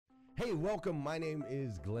Hey, welcome. My name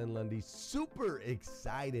is Glenn Lundy. Super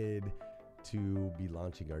excited to be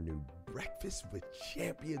launching our new Breakfast with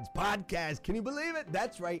Champions podcast. Can you believe it?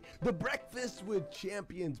 That's right. The Breakfast with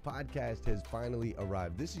Champions podcast has finally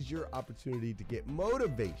arrived. This is your opportunity to get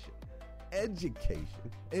motivation, education,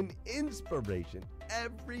 and inspiration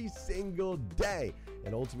every single day.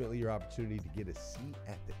 And ultimately, your opportunity to get a seat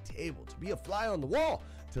at the table, to be a fly on the wall,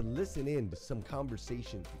 to listen in to some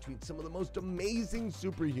conversations between some of the most amazing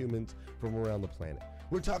superhumans from around the planet.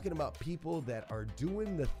 We're talking about people that are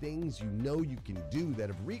doing the things you know you can do, that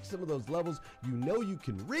have reached some of those levels you know you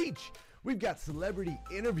can reach. We've got celebrity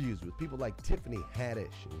interviews with people like Tiffany Haddish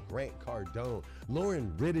and Grant Cardone,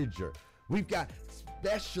 Lauren Rittiger. We've got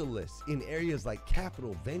specialists in areas like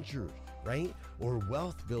capital ventures, right? Or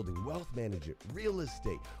wealth building, wealth management, real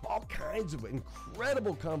estate, all kinds of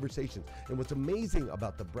incredible conversations. And what's amazing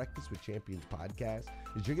about the Breakfast with Champions podcast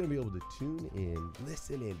is you're going to be able to tune in,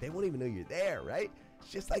 listen in. They won't even know you're there, right? It's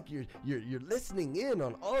just like you're listening in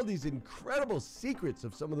on all these incredible secrets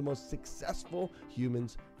of some of the most successful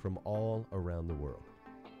humans from all around the world.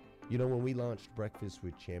 You know, when we launched Breakfast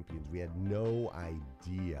with Champions, we had no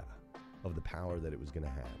idea of the power that it was going to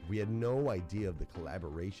have. We had no idea of the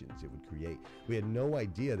collaborations it would create. We had no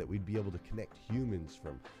idea that we'd be able to connect humans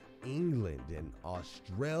from England and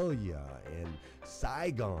Australia and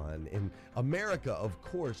Saigon and America, of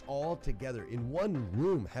course, all together in one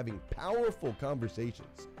room having powerful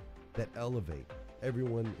conversations that elevate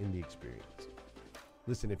everyone in the experience.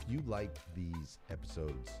 Listen, if you like these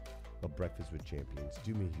episodes of Breakfast with Champions,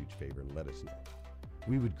 do me a huge favor and let us know.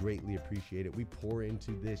 We would greatly appreciate it. We pour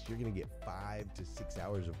into this. You're going to get 5 to 6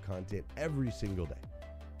 hours of content every single day,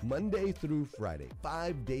 Monday through Friday,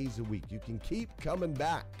 5 days a week. You can keep coming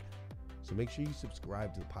back. So make sure you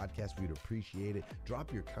subscribe to the podcast. We'd appreciate it.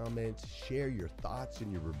 Drop your comments, share your thoughts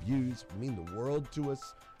and your reviews. It would mean the world to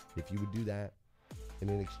us if you would do that. And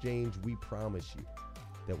in exchange, we promise you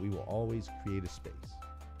that we will always create a space,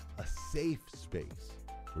 a safe space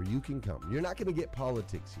where you can come. You're not going to get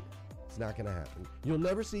politics here. It's not going to happen. You'll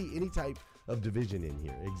never see any type of division in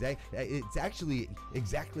here. It's actually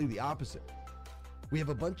exactly the opposite. We have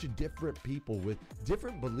a bunch of different people with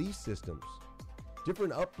different belief systems,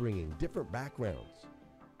 different upbringing, different backgrounds.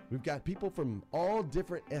 We've got people from all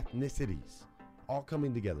different ethnicities all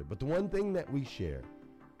coming together. But the one thing that we share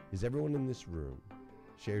is everyone in this room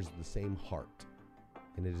shares the same heart.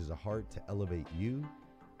 And it is a heart to elevate you,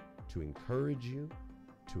 to encourage you,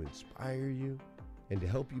 to inspire you, and to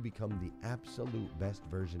help you become the absolute best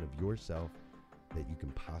version of yourself that you can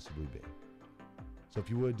possibly be. So if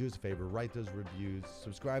you would, do us a favor, write those reviews,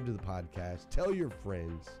 subscribe to the podcast, tell your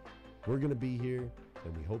friends. We're going to be here,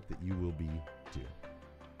 and we hope that you will be too.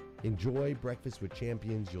 Enjoy Breakfast with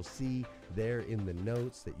Champions. You'll see there in the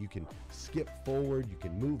notes that you can skip forward, you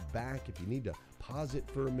can move back. If you need to pause it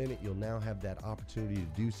for a minute, you'll now have that opportunity to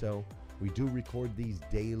do so. We do record these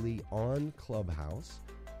daily on Clubhouse.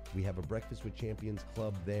 We have a Breakfast with Champions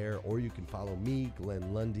club there, or you can follow me,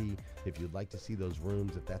 Glenn Lundy, if you'd like to see those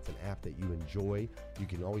rooms. If that's an app that you enjoy, you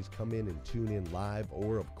can always come in and tune in live,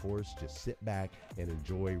 or of course, just sit back and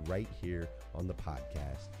enjoy right here on the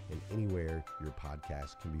podcast and anywhere your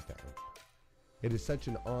podcast can be found. It is such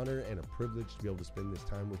an honor and a privilege to be able to spend this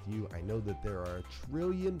time with you. I know that there are a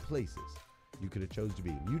trillion places you could have chose to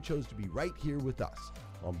be. You chose to be right here with us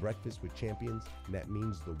on Breakfast with Champions, and that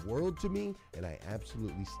means the world to me, and I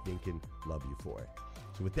absolutely stinking love you for it.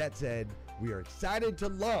 So with that said, we are excited to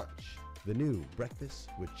launch the new Breakfast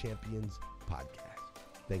with Champions podcast.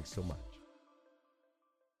 Thanks so much.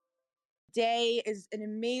 Today is an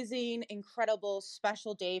amazing, incredible,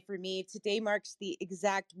 special day for me. Today marks the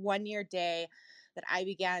exact 1-year day that I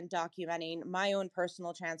began documenting my own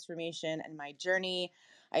personal transformation and my journey.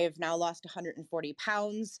 I have now lost 140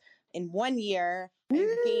 pounds in 1 year. I've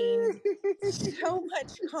gained so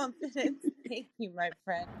much confidence. Thank you, my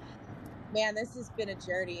friend. Man, this has been a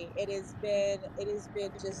journey. It has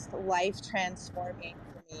been just life transforming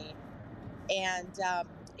for me. And,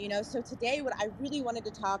 so today what I really wanted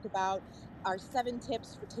to talk about are 7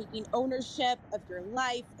 tips for taking ownership of your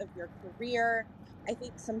life, of your career. I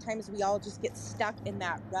think sometimes we all just get stuck in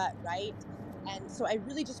that rut, right? And so I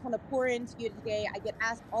really just want to pour into you today. I get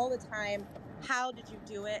asked all the time, how did you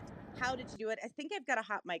do it? How did you do it? I think I've got a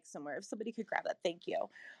hot mic somewhere. If somebody could grab that, thank you.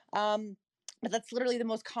 But that's literally the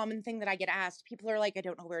most common thing that I get asked. People are like, I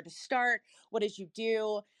don't know where to start. What did you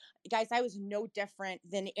do? Guys, I was no different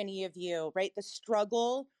than any of you, right? The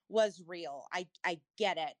struggle was real. I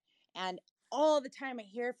get it. And all the time I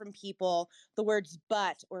hear from people the words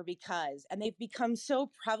but or because, and they've become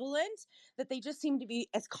so prevalent that they just seem to be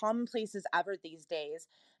as commonplace as ever these days.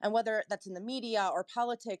 And whether that's in the media or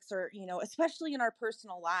politics or, especially in our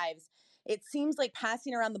personal lives, it seems like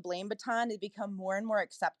passing around the blame baton has become more and more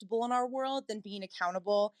acceptable in our world than being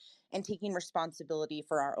accountable and taking responsibility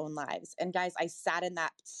for our own lives. And guys, I sat in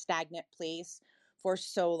that stagnant place for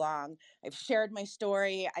so long. I've shared my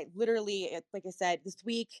story. I literally, like I said, this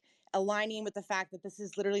week, aligning with the fact that this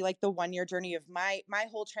is literally like the 1 year journey of my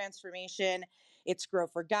whole transformation. It's Grow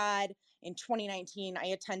for God. In 2019, I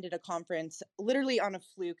attended a conference literally on a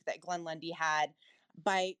fluke that Glenn Lundy had.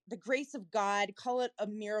 By the grace of God, call it a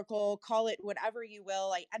miracle, call it whatever you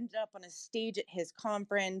will. I ended up on a stage at his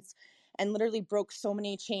conference and literally broke so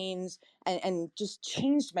many chains and just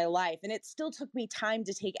changed my life. And it still took me time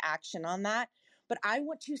to take action on that. But I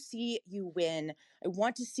want to see you win. I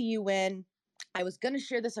want to see you win. I was going to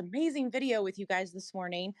share this amazing video with you guys this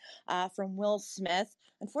morning from Will Smith.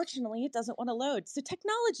 Unfortunately, it doesn't want to load. So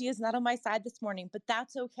technology is not on my side this morning, but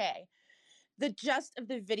that's okay. The gist of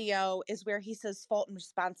the video is where he says fault and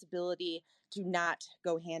responsibility do not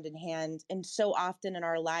go hand in hand. And so often in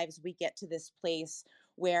our lives, we get to this place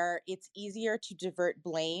where it's easier to divert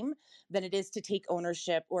blame than it is to take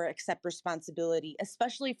ownership or accept responsibility,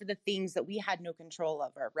 especially for the things that we had no control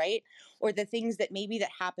over, right? Or the things that maybe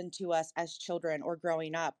that happened to us as children or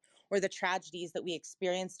growing up, or the tragedies that we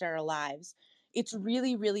experienced in our lives. It's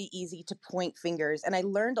really, really easy to point fingers. And I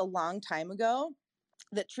learned a long time ago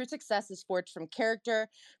that true success is forged from character,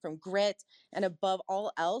 from grit, and above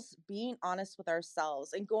all else, being honest with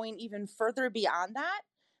ourselves and going even further beyond that,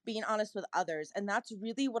 being honest with others. And that's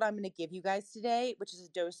really what I'm going to give you guys today, which is a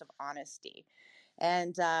dose of honesty.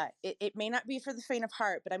 And it may not be for the faint of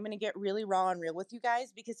heart, but I'm going to get really raw and real with you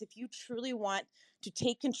guys, because if you truly want to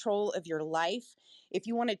take control of your life, if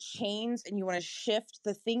you want to change and you want to shift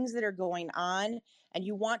the things that are going on, and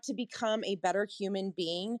you want to become a better human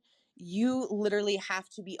being, you literally have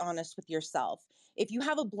to be honest with yourself. If you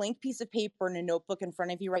have a blank piece of paper and a notebook in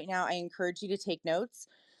front of you right now, I encourage you to take notes.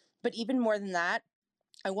 But even more than that,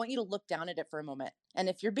 I want you to look down at it for a moment. And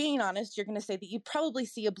if you're being honest, you're going to say that you probably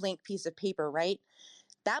see a blank piece of paper, right?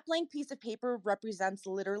 That blank piece of paper represents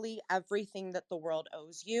literally everything that the world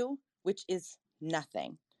owes you, which is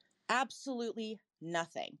nothing. Absolutely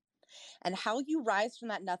nothing. And how you rise from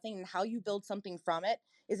that nothing and how you build something from it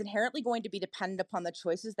is inherently going to be dependent upon the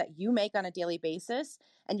choices that you make on a daily basis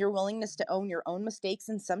and your willingness to own your own mistakes.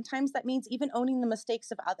 And sometimes that means even owning the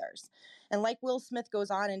mistakes of others. And like Will Smith goes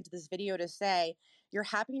on into this video to say, your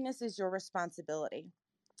happiness is your responsibility.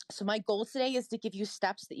 So my goal today is to give you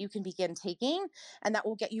steps that you can begin taking, and that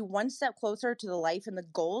will get you one step closer to the life and the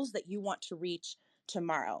goals that you want to reach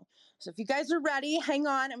tomorrow. So if you guys are ready, hang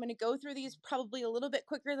on. I'm going to go through these probably a little bit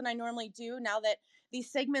quicker than I normally do now that these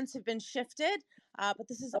segments have been shifted. But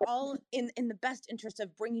this is all in the best interest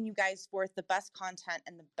of bringing you guys forth the best content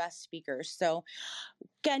and the best speakers. So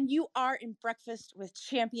again, you are in Breakfast with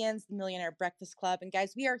Champions, the Millionaire Breakfast Club. And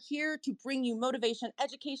guys, we are here to bring you motivation,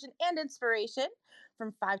 education, and inspiration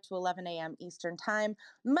from 5 to 11 a.m. Eastern Time,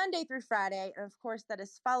 Monday through Friday. And of course, that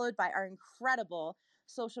is followed by our incredible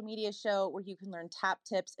social media show where you can learn tap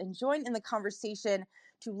tips and join in the conversation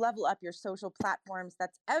to level up your social platforms.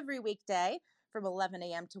 That's every weekday from 11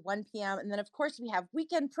 a.m. to 1 p.m. And then, of course, we have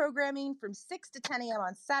weekend programming from 6 to 10 a.m.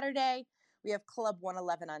 on Saturday. We have Club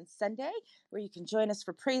 111 on Sunday, where you can join us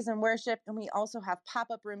for praise and worship. And we also have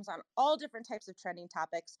pop-up rooms on all different types of trending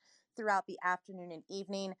topics throughout the afternoon and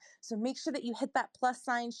evening. So make sure that you hit that plus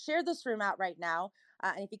sign, share this room out right now.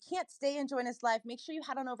 And if you can't stay and join us live, make sure you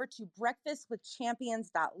head on over to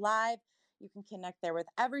breakfastwithchampions.live. You can connect there with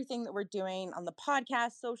everything that we're doing on the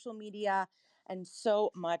podcast, social media, and so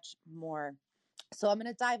much more. So I'm going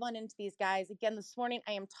to dive on into these guys. Again, this morning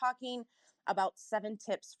I am talking about 7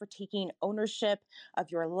 tips for taking ownership of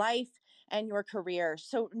your life and your career.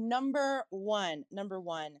 So number one,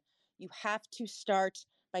 you have to start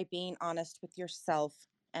by being honest with yourself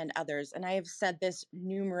and others. And I have said this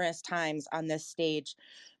numerous times on this stage,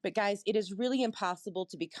 but guys, it is really impossible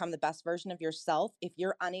to become the best version of yourself if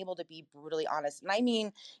you're unable to be brutally honest. And I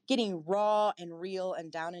mean getting raw and real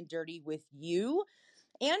and down and dirty with you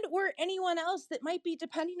and or anyone else that might be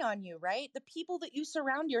depending on you, right? The people that you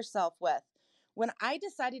surround yourself with. When I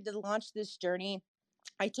decided to launch this journey,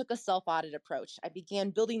 I took a self-audit approach. I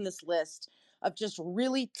began building this list of just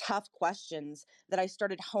really tough questions that I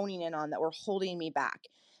started honing in on that were holding me back.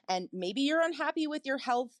 And maybe you're unhappy with your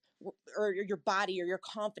health or your body or your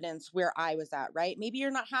confidence where I was at, right? Maybe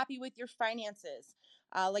you're not happy with your finances.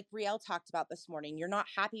 Like Brielle talked about this morning, you're not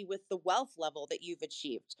happy with the wealth level that you've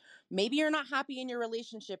achieved. Maybe you're not happy in your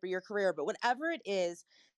relationship or your career, but whatever it is,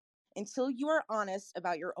 Until you are honest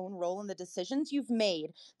about your own role and the decisions you've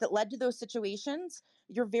made that led to those situations,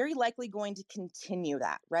 you're very likely going to continue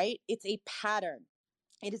that, right? It's a pattern.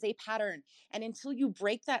 It is a pattern. And until you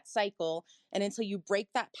break that cycle and until you break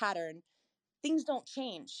that pattern, things don't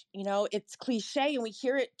change. You know, it's cliche and we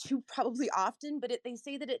hear it too probably often, but they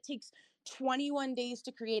say that it takes 21 days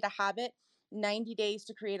to create a habit, 90 days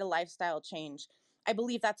to create a lifestyle change. I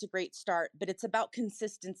believe that's a great start, but it's about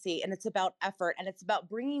consistency and it's about effort and it's about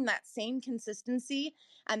bringing that same consistency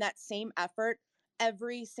and that same effort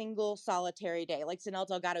every single solitary day. Like Zanel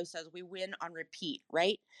Delgado says, we win on repeat,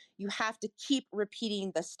 right? You have to keep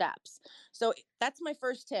repeating the steps. So that's my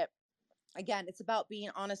first tip. Again, it's about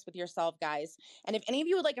being honest with yourself, guys. And if any of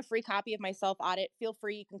you would like a free copy of my self audit, feel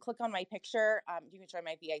free. You can click on my picture. You can join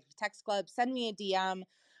my VIP text club. Send me a DM.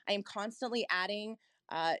 I am constantly adding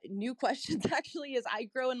new questions actually as I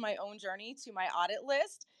grow in my own journey to my audit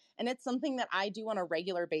list. And it's something that I do on a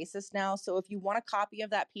regular basis now. So if you want a copy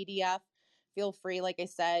of that PDF, feel free. Like I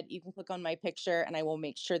said, you can click on my picture and I will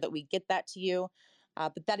make sure that we get that to you.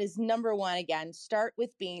 But that is number one. Again, start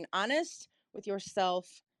with being honest with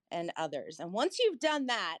yourself and others. And once you've done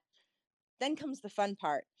that, then comes the fun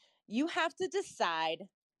part. You have to decide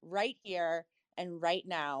right here and right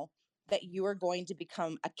now that you are going to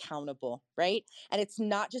become accountable, right? And it's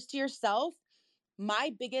not just to yourself.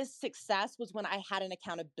 My biggest success was when I had an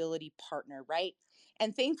accountability partner, right?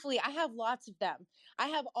 And thankfully, I have lots of them. I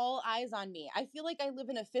have all eyes on me. I feel like I live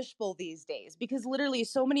in a fishbowl these days because literally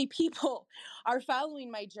so many people are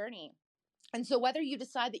following my journey. And so whether you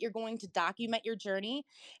decide that you're going to document your journey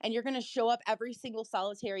and you're going to show up every single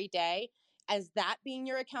solitary day as that being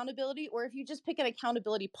your accountability, or if you just pick an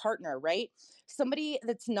accountability partner, right? Somebody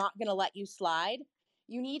that's not going to let you slide,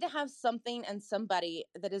 you need to have something and somebody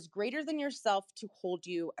that is greater than yourself to hold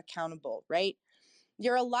you accountable, right?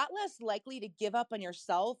 You're a lot less likely to give up on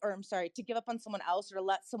yourself, or I'm sorry, to give up on someone else or to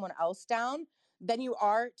let someone else down than you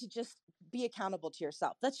are to just be accountable to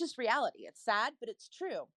yourself. That's just reality. It's sad, but it's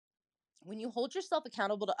true. When you hold yourself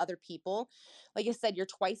accountable to other people, like I said, you're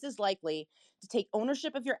twice as likely to take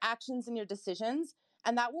ownership of your actions and your decisions.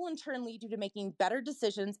 And that will in turn lead you to making better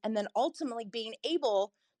decisions and then ultimately being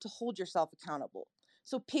able to hold yourself accountable.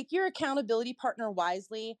 So pick your accountability partner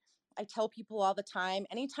wisely. I tell people all the time,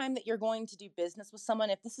 anytime that you're going to do business with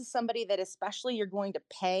someone, if this is somebody that especially you're going to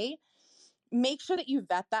pay, make sure that you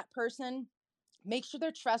vet that person. Make sure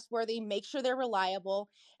they're trustworthy, make sure they're reliable,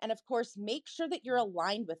 and of course, make sure that you're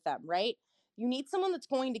aligned with them, right? You need someone that's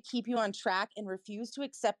going to keep you on track and refuse to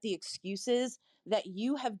accept the excuses that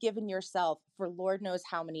you have given yourself for Lord knows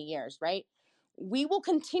how many years, right? We will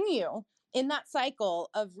continue in that cycle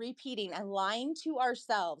of repeating and lying to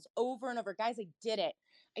ourselves over and over. Guys, I did it.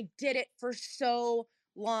 I did it for so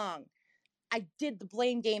long. I did the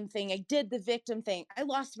blame game thing. I did the victim thing. I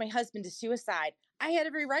lost my husband to suicide. I had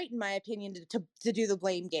every right, in my opinion, to do the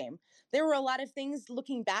blame game. There were a lot of things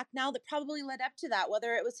looking back now that probably led up to that,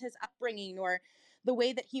 whether it was his upbringing or the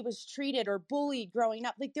way that he was treated or bullied growing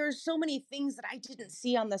up. Like there are so many things that I didn't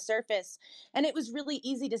see on the surface. And it was really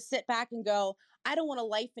easy to sit back and go, I don't want a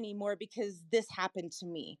life anymore because this happened to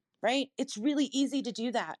me, right? It's really easy to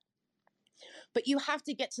do that. But you have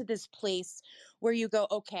to get to this place where you go,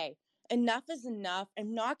 okay, enough is enough.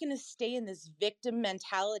 I'm not going to stay in this victim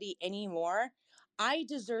mentality anymore. I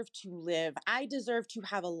deserve to live. I deserve to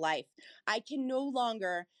have a life. I can no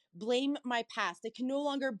longer blame my past. I can no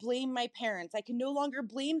longer blame my parents. I can no longer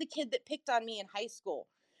blame the kid that picked on me in high school.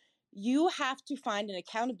 You have to find an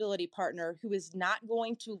accountability partner who is not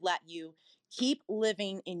going to let you keep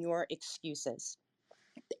living in your excuses.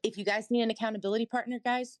 If you guys need an accountability partner,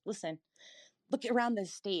 guys, listen, look around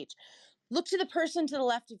this stage. Look to the person to the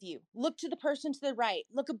left of you. Look to the person to the right.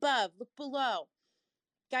 Look above. Look below.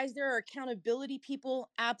 Guys, there are accountability people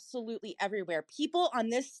absolutely everywhere. People on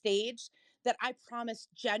this stage that I promise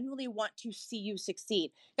genuinely want to see you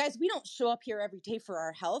succeed. Guys, we don't show up here every day for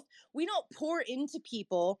our health. We don't pour into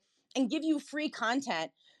people and give you free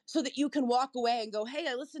content so that you can walk away and go, hey,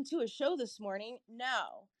 I listened to a show this morning.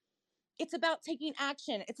 No. It's about taking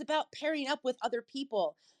action. It's about pairing up with other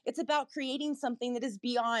people. It's about creating something that is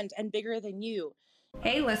beyond and bigger than you.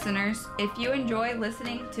 Hey listeners, if you enjoy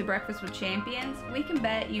listening to Breakfast with Champions, we can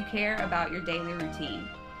bet you care about your daily routine.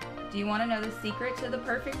 Do you want to know the secret to the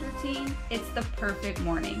perfect routine? It's the perfect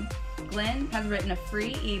morning. Glenn has written a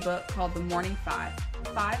free ebook called The Morning 5,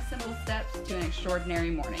 5 simple steps to an extraordinary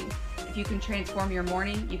morning. If you can transform your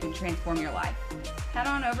morning, you can transform your life. Head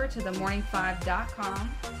on over to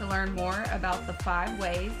themorning5.com to learn more about the 5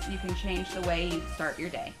 ways you can change the way you start your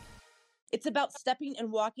day. It's about stepping and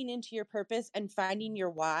walking into your purpose and finding your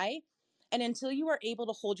why. And until you are able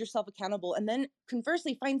to hold yourself accountable and then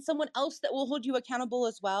conversely find someone else that will hold you accountable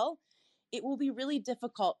as well, it will be really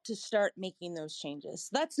difficult to start making those changes. So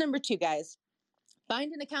that's number 2, guys.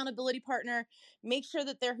 Find an accountability partner, make sure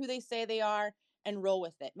that they're who they say they are, and roll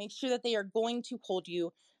with it. Make sure that they are going to hold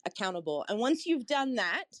you accountable. And once you've done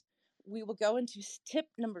that, we will go into tip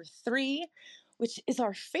number 3, which is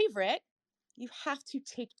our favorite. You have to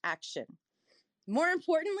take action. More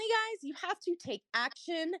importantly, guys, you have to take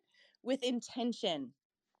action with intention.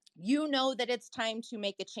 You know that it's time to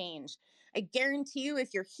make a change. I guarantee you,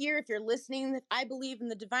 if you're here, if you're listening, that I believe in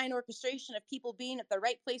the divine orchestration of people being at the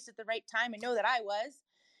right place at the right time. I know that I was.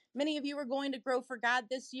 Many of you are going to grow for God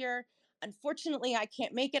this year. Unfortunately, I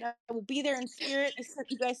can't make it. I will be there in spirit. I sent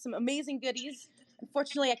you guys some amazing goodies.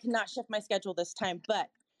 Unfortunately, I cannot shift my schedule this time, but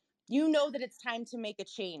you know that it's time to make a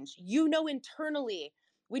change. You know internally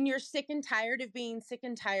when you're sick and tired of being sick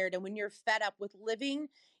and tired, and when you're fed up with living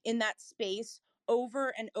in that space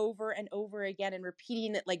over and over and over again and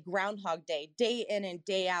repeating it like Groundhog Day, day in and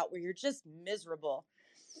day out, where you're just miserable.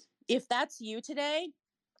 If that's you today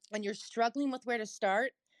and you're struggling with where to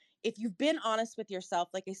start, if you've been honest with yourself,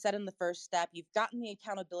 like I said in the first step, you've gotten the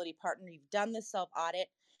accountability partner, you've done the self-audit,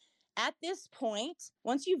 at this point,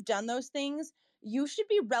 once you've done those things, you should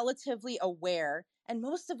be relatively aware. And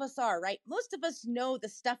most of us are, right? Most of us know the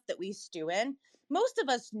stuff that we stew in. Most of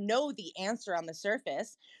us know the answer on the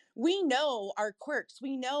surface. We know our quirks.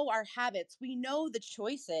 We know our habits. We know the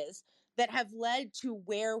choices that have led to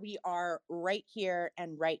where we are right here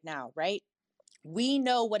and right now, right? We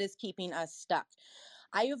know what is keeping us stuck.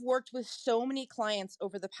 I have worked with so many clients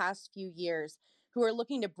over the past few years who are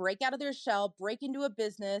looking to break out of their shell, break into a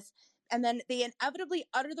business, and then they inevitably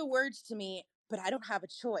utter the words to me, but I don't have a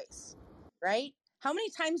choice, right? How many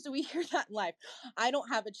times do we hear that in life? I don't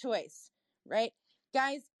have a choice, right?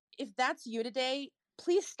 Guys, if that's you today,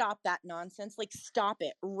 please stop that nonsense. Like, stop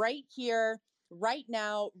it right here, right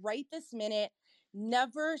now, right this minute.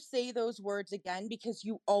 Never say those words again, because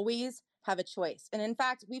you always have a choice. And in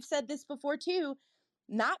fact, we've said this before too.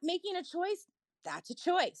 Not making a choice, that's a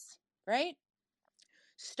choice, right?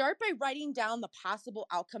 Start by writing down the possible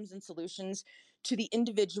outcomes and solutions to the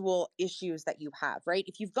individual issues that you have, right?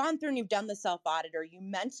 If you've gone through and you've done the self-audit, or you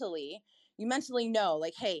mentally know,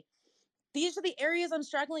 like, hey, these are the areas I'm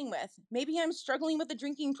struggling with. Maybe I'm struggling with a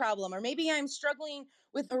drinking problem, or maybe I'm struggling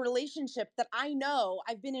with a relationship that I know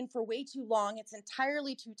I've been in for way too long. It's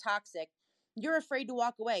entirely too toxic. You're afraid to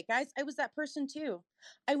walk away. Guys, I was that person too.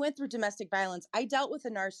 I went through domestic violence. I dealt with a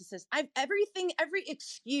narcissist. I've every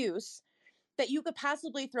excuse that you could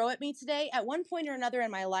possibly throw at me today, at one point or another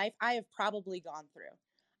in my life, I have probably gone through.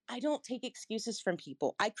 I don't take excuses from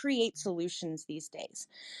people. I create solutions these days.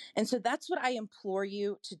 And so that's what I implore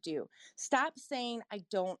you to do. Stop saying I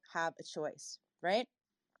don't have a choice, right?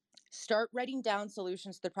 Start writing down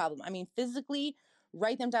solutions to the problem. I mean, physically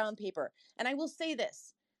write them down on paper. And I will say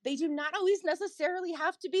this, they do not always necessarily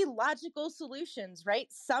have to be logical solutions, right?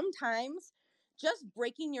 Sometimes just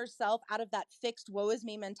breaking yourself out of that fixed woe is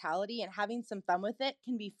me mentality and having some fun with it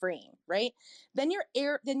can be freeing, right? Then you're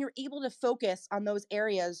able to focus on those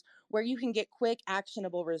areas where you can get quick,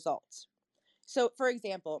 actionable results. So, for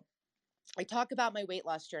example, I talk about my weight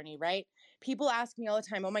loss journey, right? People ask me all the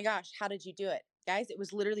time, oh my gosh, how did you do it? Guys, it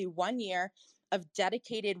was literally 1 year of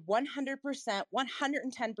dedicated 100%,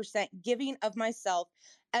 110% giving of myself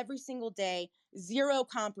every single day, zero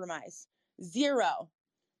compromise, zero.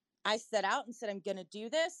 I set out and said, I'm going to do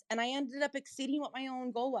this. And I ended up exceeding what my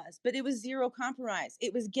own goal was, but it was zero compromise.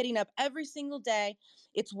 It was getting up every single day.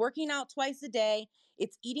 It's working out twice a day.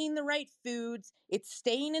 It's eating the right foods. It's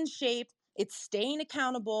staying in shape. It's staying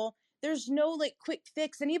accountable. There's no like quick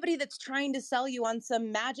fix. Anybody that's trying to sell you on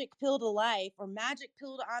some magic pill to life or magic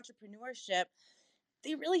pill to entrepreneurship,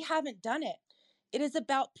 they really haven't done it. It is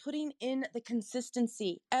about putting in the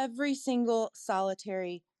consistency every single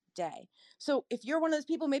solitary day. So if you're one of those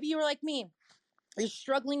people, maybe you were like me, you're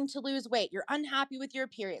struggling to lose weight, you're unhappy with your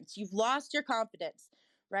appearance, you've lost your confidence,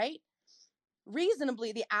 right?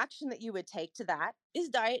 Reasonably, the action that you would take to that is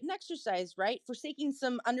diet and exercise, right? Forsaking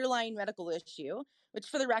some underlying medical issue, which,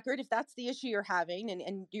 for the record, if that's the issue you're having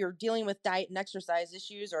and you're dealing with diet and exercise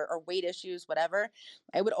issues or weight issues, whatever,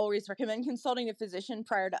 I would always recommend consulting a physician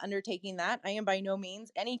prior to undertaking that. I am by no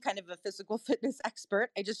means any kind of a physical fitness expert.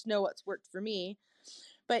 I just know what's worked for me.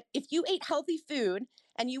 But if you ate healthy food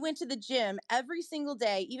and you went to the gym every single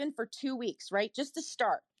day, even for 2 weeks, right, just to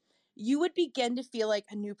start, you would begin to feel like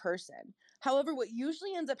a new person. However, what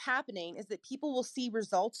usually ends up happening is that people will see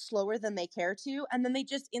results slower than they care to, and then they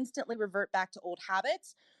just instantly revert back to old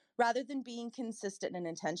habits rather than being consistent and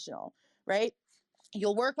intentional, right?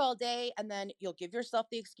 You'll work all day and then you'll give yourself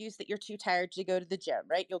the excuse that you're too tired to go to the gym,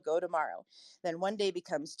 right? You'll go tomorrow. Then one day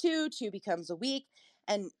becomes two becomes a week.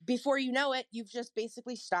 And before you know it, you've just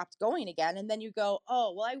basically stopped going again. And then you go,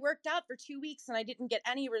 oh, well, I worked out for 2 weeks and I didn't get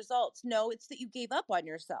any results. No, it's that you gave up on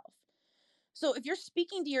yourself. So if you're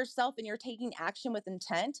speaking to yourself and you're taking action with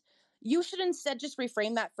intent, you should instead just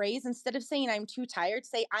reframe that phrase. Instead of saying, I'm too tired,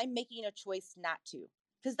 say, I'm making a choice not to.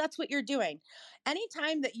 Because that's what you're doing.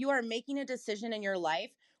 Anytime that you are making a decision in your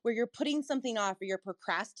life where you're putting something off or you're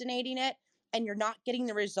procrastinating it and you're not getting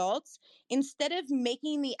the results, instead of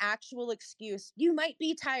making the actual excuse, you might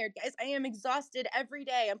be tired. Guys, I am exhausted every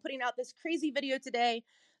day. I'm putting out this crazy video today.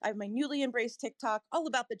 I have my newly embraced TikTok all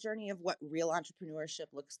about the journey of what real entrepreneurship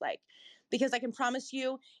looks like. Because I can promise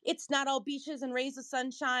you, it's not all beaches and rays of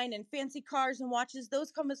sunshine and fancy cars and watches.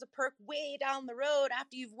 Those come as a perk way down the road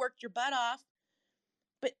after you've worked your butt off.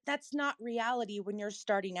 But that's not reality when you're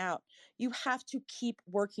starting out. You have to keep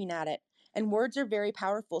working at it. And words are very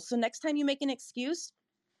powerful. So next time you make an excuse,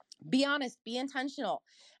 be honest, be intentional.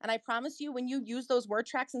 And I promise you, when you use those word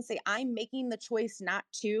tracks and say, I'm making the choice not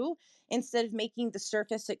to, instead of making the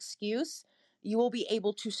surface excuse, you will be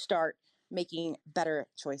able to start making better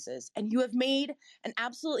choices. And you have made an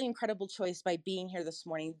absolutely incredible choice by being here this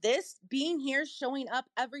morning. This being here, showing up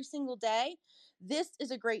every single day, this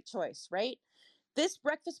is a great choice, right? This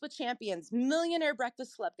Breakfast with Champions, Millionaire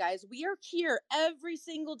Breakfast Club, guys, we are here every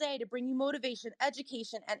single day to bring you motivation,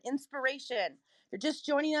 education, and inspiration. If you're just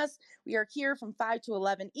joining us, we are here from 5 to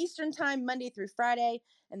 11 Eastern Time, Monday through Friday.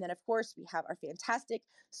 And then, of course, we have our fantastic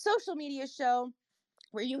social media show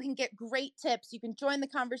where you can get great tips. You can join the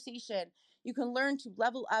conversation. You can learn to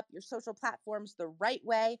level up your social platforms the right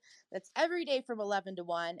way. That's every day from 11 to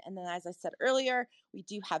 1. And then, as I said earlier, we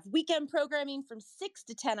do have weekend programming from 6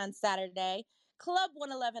 to 10 on Saturday, Club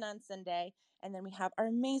 111 on Sunday. And then we have our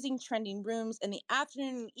amazing trending rooms in the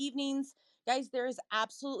afternoon and evenings. Guys, there is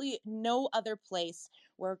absolutely no other place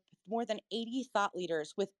where more than 80 thought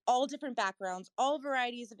leaders with all different backgrounds, all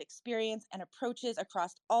varieties of experience and approaches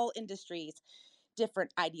across all industries,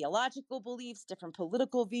 different ideological beliefs, different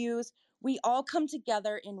political views. We all come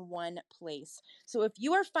together in one place. So if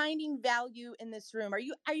you are finding value in this room, are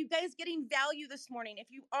you guys getting value this morning? If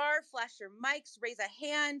you are, flash your mics, raise a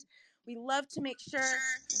hand. We love to make sure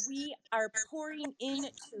we are pouring into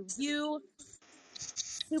you.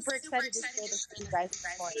 Super excited to share this with you guys this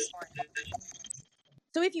morning.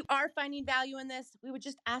 So if you are finding value in this, we would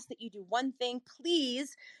just ask that you do one thing.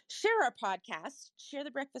 Please share our podcast, share the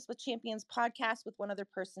Breakfast with Champions podcast with one other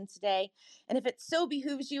person today. And if it so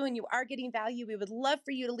behooves you and you are getting value, we would love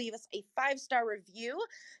for you to leave us a 5-star review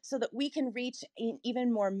so that we can reach an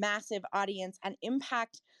even more massive audience and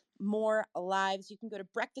impact more lives. You can go to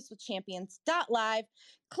breakfastwithchampions.live,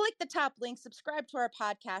 click the top link, subscribe to our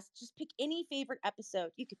podcast, just pick any favorite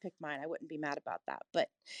episode. You could pick mine. I wouldn't be mad about that, but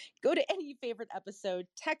go to any favorite episode,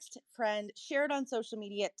 text friend, share it on social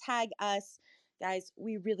media, tag us. Guys,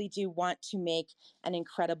 we really do want to make an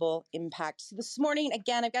incredible impact. So this morning,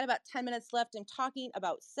 again, I've got about 10 minutes left. I'm talking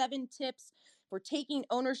about 7 tips for taking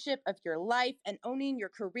ownership of your life and owning your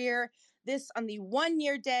career. This on the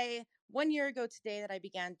 1-year day, 1 year ago today, that I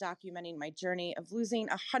began documenting my journey of losing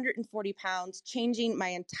 140 pounds, changing my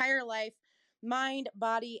entire life, mind,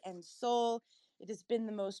 body, and soul. It has been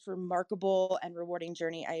the most remarkable and rewarding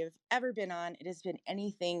journey I have ever been on. It has been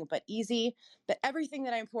anything but easy, but everything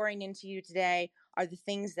that I'm pouring into you today are the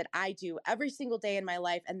things that I do every single day in my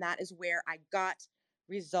life, and that is where I got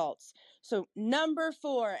results. So number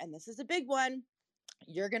 4, and this is a big one,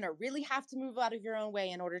 you're going to really have to move out of your own way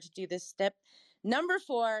in order to do this step. Number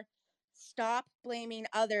 4, stop blaming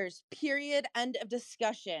others. Period. End of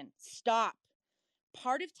discussion. Stop.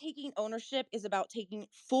 Part of taking ownership is about taking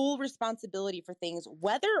full responsibility for things,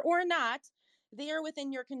 whether or not they are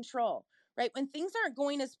within your control, right? When things aren't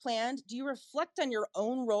going as planned, do you reflect on your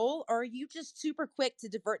own role, or are you just super quick to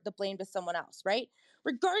divert the blame to someone else, right?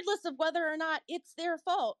 Regardless of whether or not it's their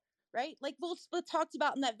fault, right? Like we talked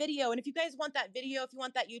about in that video. And if you guys want that video, if you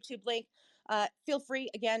want that YouTube link, feel free,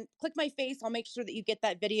 again, click my face. I'll make sure that you get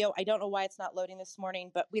that video. I don't know why it's not loading this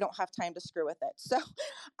morning, but we don't have time to screw with it. So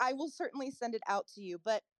I will certainly send it out to you.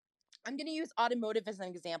 But I'm going to use automotive as an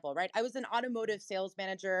example, right? I was an automotive sales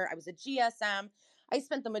manager. I was a GSM. I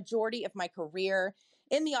spent the majority of my career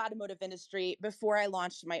in the automotive industry before I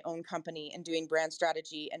launched my own company and doing brand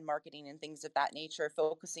strategy and marketing and things of that nature,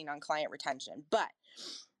 focusing on client retention. But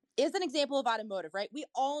is an example of automotive, right? We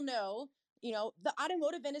all know, the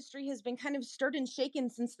automotive industry has been kind of stirred and shaken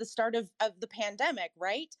since the start of the pandemic,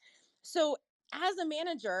 right? So as a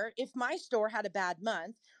manager, if my store had a bad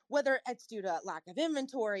month, whether it's due to lack of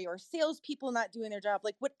inventory or salespeople not doing their job,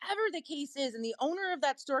 like whatever the case is, and the owner of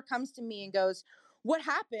that store comes to me and goes, "What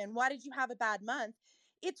happened? Why did you have a bad month?"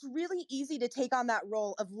 It's really easy to take on that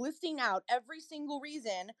role of listing out every single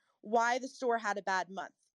reason why the store had a bad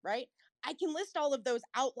month, right? I can list all of those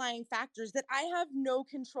outlying factors that I have no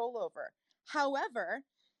control over. However,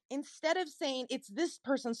 instead of saying it's this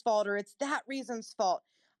person's fault or it's that reason's fault,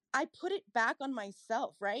 I put it back on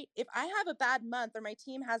myself, right? If I have a bad month or my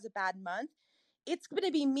team has a bad month, it's going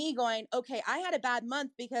to be me going, okay, I had a bad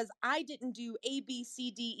month because I didn't do A, B,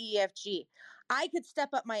 C, D, E, F, G. I could step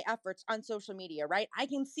up my efforts on social media, right? I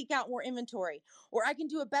can seek out more inventory, or I can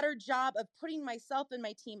do a better job of putting myself and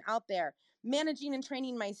my team out there, managing and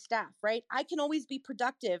training my staff, right? I can always be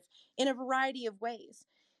productive in a variety of ways.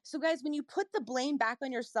 So, guys, when you put the blame back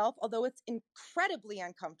on yourself, although it's incredibly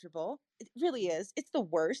uncomfortable, it really is, it's the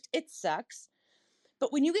worst, it sucks.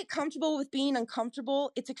 But when you get comfortable with being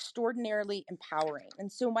uncomfortable, it's extraordinarily empowering.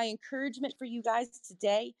 And so, my encouragement for you guys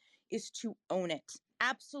today is to own it.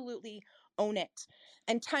 Absolutely own it.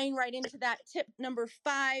 And tying right into that, tip number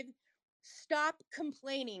 5, stop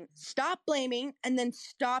complaining, stop blaming, and then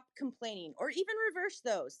stop complaining, or even reverse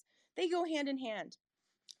those. They go hand in hand.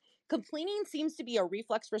 Complaining seems to be a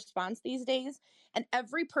reflex response these days, and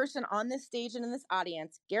every person on this stage and in this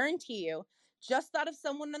audience, guarantee you, just thought of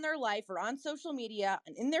someone in their life or on social media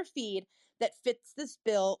and in their feed that fits this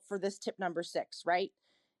bill for this tip number 6, right?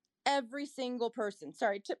 Every single person.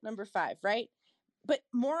 Sorry, tip number 5, right? But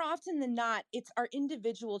more often than not, it's our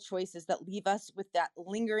individual choices that leave us with that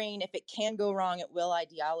lingering, if it can go wrong, it will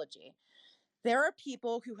ideology. There are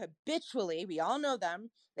people who habitually, we all know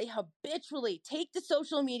them, they habitually take to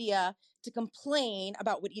social media to complain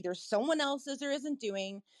about what either someone else is or isn't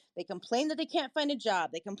doing. They complain that they can't find a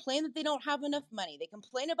job. They complain that they don't have enough money. They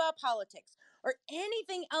complain about politics or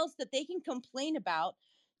anything else that they can complain about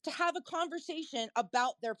to have a conversation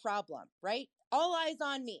about their problem, right? All eyes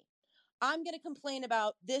on me. I'm going to complain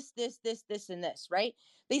about this, and this, right?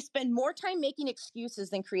 They spend more time making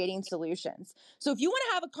excuses than creating solutions. So if you want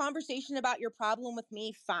to have a conversation about your problem with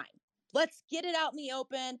me, fine. Let's get it out in the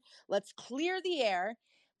open. Let's clear the air.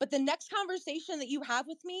 But the next conversation that you have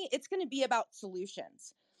with me, it's going to be about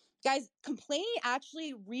solutions. Guys, complaining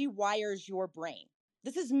actually rewires your brain.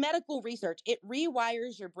 This is medical research. It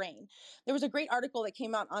rewires your brain. There was a great article that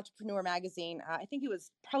came out in Entrepreneur Magazine. I think it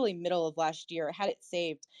was probably middle of last year. I had it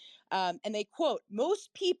saved. And they quote,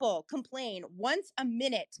 most people complain once a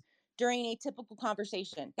minute during a typical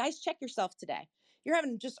conversation. Guys, check yourself today. You're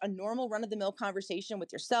having just a normal run-of-the-mill conversation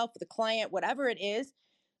with yourself, with a client, whatever it is.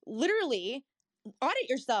 Literally audit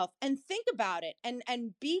yourself and think about it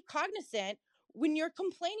and be cognizant when you're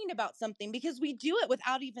complaining about something, because we do it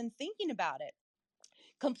without even thinking about it.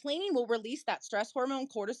 Complaining will release that stress hormone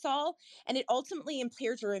cortisol, and it ultimately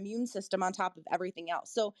impairs your immune system on top of everything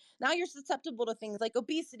else. So now you're susceptible to things like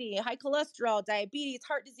obesity, high cholesterol, diabetes,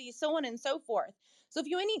 heart disease, so on and so forth. So if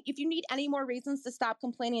you need any more reasons to stop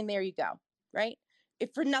complaining, there you go, right?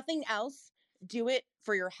 If for nothing else, do it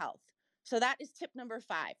for your health. So that is tip number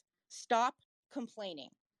 5. Stop complaining.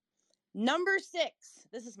 Number 6,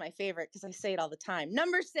 this is my favorite because I say it all the time.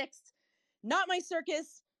 Number 6, not my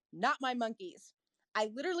circus, not my monkeys. I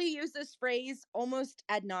literally use this phrase almost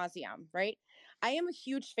ad nauseum, right? I am a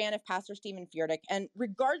huge fan of Pastor Stephen Furtick, and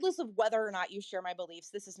regardless of whether or not you share my beliefs,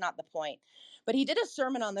 this is not the point. But he did a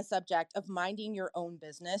sermon on the subject of minding your own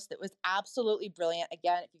business that was absolutely brilliant.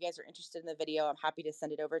 Again, if you guys are interested in the video, I'm happy to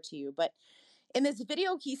send it over to you. But in this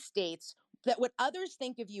video, he states that what others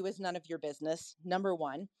think of you is none of your business, number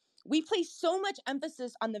 1. We place so much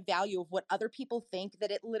emphasis on the value of what other people think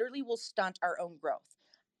that it literally will stunt our own growth.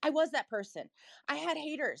 I was that person. I had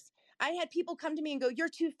haters. I had people come to me and go, "You're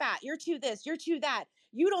too fat. You're too this. You're too that.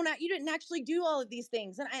 You didn't actually do all of these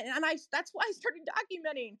things." And I that's why I started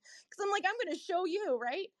documenting, because I'm like, I'm going to show you,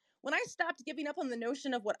 right? When I stopped giving up on the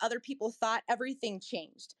notion of what other people thought, everything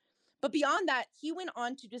changed. But beyond that, he went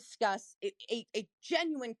on to discuss a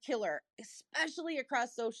genuine killer, especially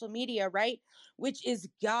across social media, right? Which is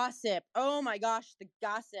gossip. Oh my gosh, the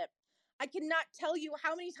gossip. I cannot tell you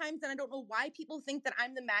how many times, and I don't know why people think that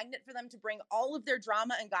I'm the magnet for them to bring all of their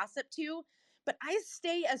drama and gossip to, but I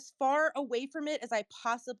stay as far away from it as I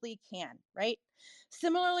possibly can, right?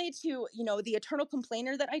 Similarly to, the eternal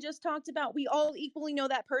complainer that I just talked about, we all equally know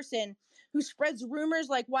that person who spreads rumors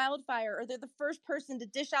like wildfire, or they're the first person to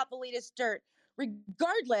dish out the latest dirt,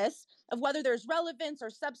 regardless of whether there's relevance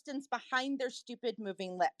or substance behind their stupid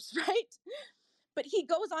moving lips, right? But he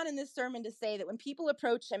goes on in this sermon to say that when people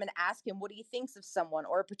approach him and ask him what he thinks of someone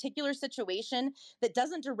or a particular situation that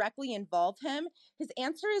doesn't directly involve him, his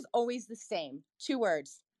answer is always the same. 2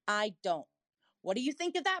 words: I don't. What do you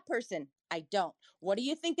think of that person? I don't. What do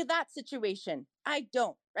you think of that situation? I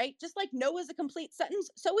don't, right? Just like no is a complete sentence,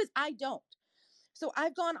 so is I don't. So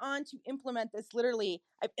I've gone on to implement this. Literally,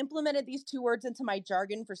 I've implemented these 2 words into my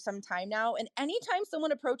jargon for some time now. And anytime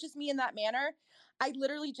someone approaches me in that manner, I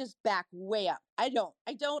literally just back way up. I don't.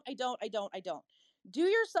 Do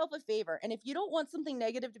yourself a favor. And if you don't want something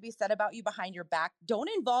negative to be said about you behind your back, don't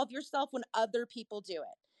involve yourself when other people do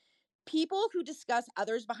it. People who discuss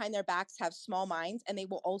others behind their backs have small minds, and they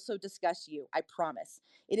will also discuss you. I promise.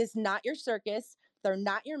 It is not your circus. They're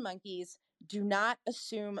not your monkeys. Do not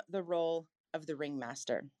assume the role of the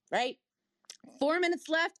ringmaster, right? 4 minutes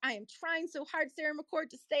left. I am trying so hard, Sarah McCord,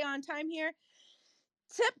 to stay on time here.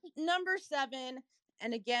 Tip number 7.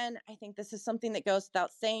 And again, I think this is something that goes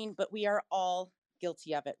without saying, but we are all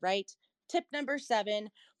guilty of it, right? Tip number 7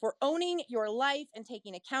 for owning your life and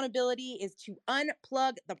taking accountability is to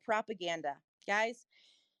unplug the propaganda. Guys,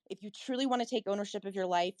 if you truly want to take ownership of your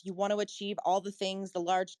life, you want to achieve all the things, the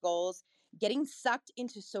large goals, getting sucked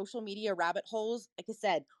into social media rabbit holes, like I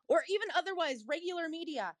said, or even otherwise regular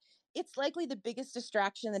media, it's likely the biggest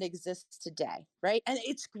distraction that exists today, right? And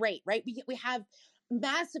it's great, right? We have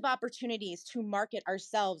massive opportunities to market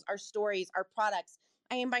ourselves, our stories, our products.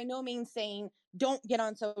 I am by no means saying don't get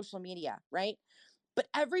on social media, right? But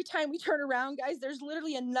every time we turn around, guys, there's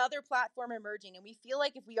literally another platform emerging. And we feel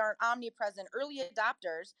like if we aren't omnipresent early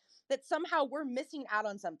adopters, that somehow we're missing out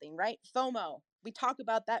on something, right? FOMO. We talk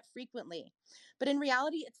about that frequently. But in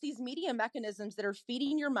reality, it's these media mechanisms that are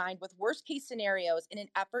feeding your mind with worst case scenarios in an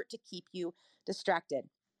effort to keep you distracted.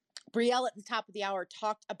 Brielle at the top of the hour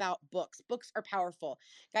talked about books. Books are powerful.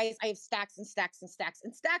 Guys, I have stacks and stacks and stacks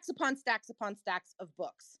and stacks upon stacks upon stacks of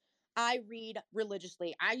books. I read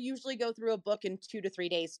religiously. I usually go through a book in 2 to 3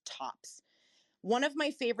 days tops. One of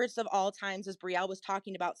my favorites of all times, as Brielle was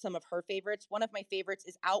talking about some of her favorites, one of my favorites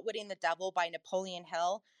is Outwitting the Devil by Napoleon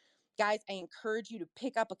Hill. Guys, I encourage you to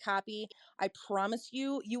pick up a copy. I promise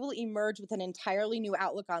you, you will emerge with an entirely new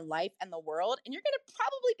outlook on life and the world, and you're going to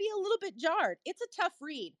probably be a little bit jarred. It's a tough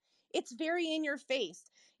read. It's very in your face.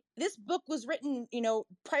 This book was written,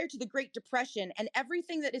 prior to the Great Depression, and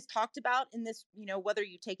everything that is talked about in this, whether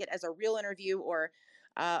you take it as a real interview or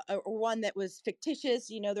one that was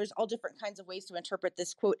fictitious, there's all different kinds of ways to interpret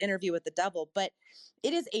this quote interview with the devil, but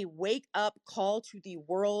it is a wake up call to the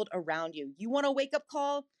world around you. You want a wake up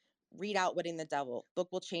call? Read Outwitting the Devil. Book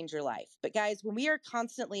will change your life. But guys, when we are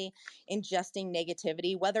constantly ingesting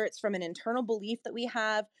negativity, whether it's from an internal belief that we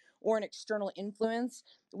have or an external influence,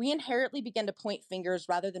 we inherently begin to point fingers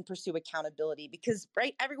rather than pursue accountability because,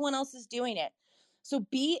 right, everyone else is doing it. So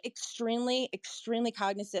be extremely, extremely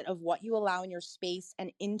cognizant of what you allow in your space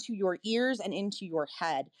and into your ears and into your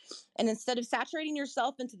head. And instead of saturating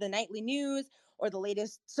yourself into the nightly news or the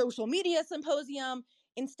latest social media symposium,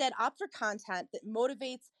 instead opt for content that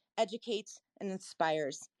motivates, educates, and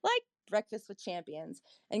inspires, like Breakfast with Champions.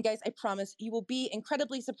 And guys, I promise you will be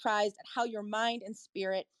incredibly surprised at how your mind and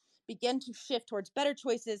spirit begin to shift towards better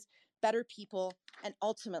choices, better people, and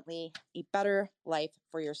ultimately a better life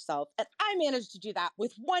for yourself. And I managed to do that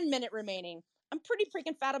with 1 minute remaining. I'm pretty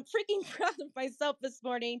freaking fat. I'm freaking proud of myself this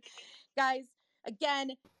morning. Guys,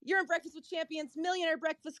 again, you're in Breakfast with Champions, Millionaire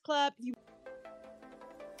Breakfast Club.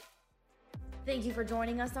 Thank you for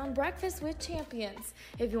joining us on Breakfast with Champions.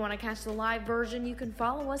 If you want to catch the live version, you can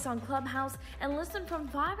follow us on Clubhouse and listen from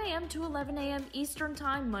 5 a.m. to 11 a.m. Eastern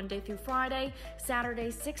Time, Monday through Friday,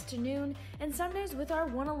 Saturdays 6 to noon, and Sundays with our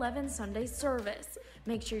 111 Sunday service.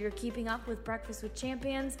 Make sure you're keeping up with Breakfast with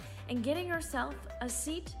Champions and getting yourself a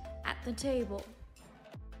seat at the table.